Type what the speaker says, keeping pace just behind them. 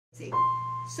See?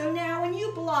 So now when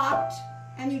you blocked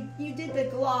and you did the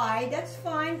glide, that's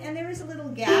fine, and there is a little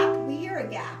gap. We hear a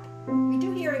gap. We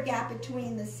do hear a gap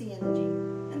between the C and the G.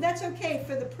 And that's okay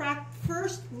for the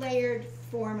first layered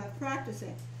form of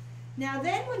practicing. Now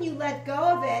then when you let go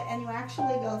of it and you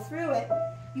actually go through it,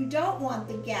 you don't want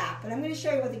the gap. And I'm going to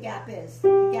show you what the gap is.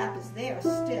 The gap is there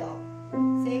still.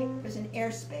 See? There's an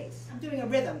air space. I'm doing a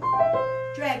rhythm.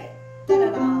 Drag it.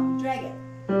 Da-da-da. Drag it.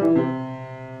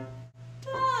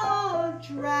 Oh,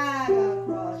 drag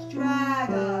across, drag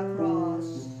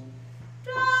across.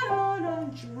 Da-da-da.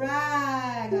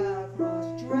 Drag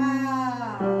across,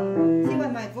 drag. See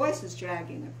what my voice is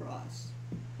dragging across,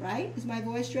 right? Is my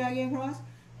voice dragging across?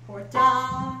 Or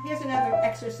da. Here's another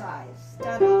exercise.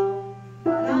 Da-da,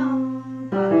 ba-da,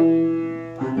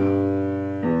 ba-da, ba-da.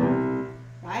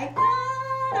 Right?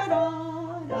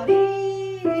 Da-da-da,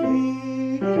 da-dee-dee-dee-dee.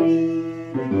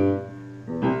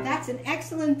 That's an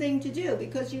excellent thing to do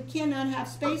because you cannot have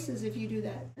spaces if you do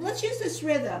that. Let's use this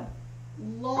rhythm.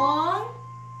 Long,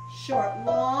 short,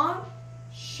 long,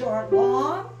 short,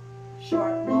 long,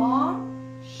 short,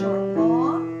 long, short,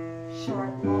 long,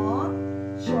 short,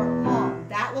 long, short, long.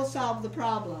 That will solve the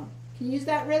problem. Can you use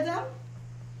that rhythm?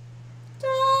 Da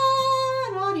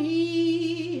da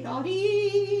dee da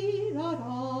dee da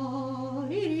da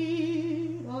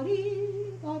dee da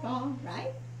dee da da.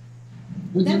 Right?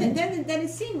 Then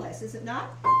it's seamless, is it not?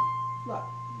 Look,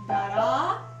 da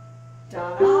da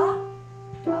da da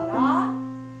da da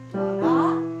da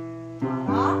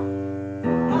da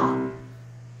da da.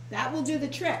 That will do the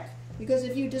trick. Because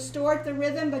if you distort the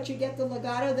rhythm but you get the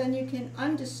legato, then you can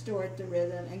undistort the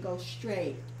rhythm and go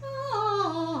straight.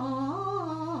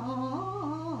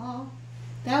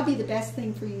 That would be the best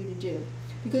thing for you to do.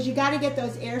 Because you got to get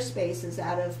those air spaces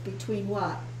out of between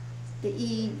what? The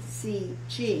E, C,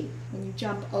 G. When you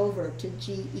jump over to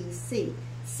G, E, C.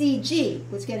 C, G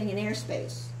was getting an air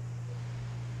space.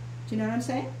 Do you know what I'm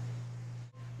saying?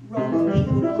 Roll-a-lee,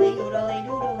 doodle-lee, doodle-lee,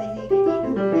 doodle-lee,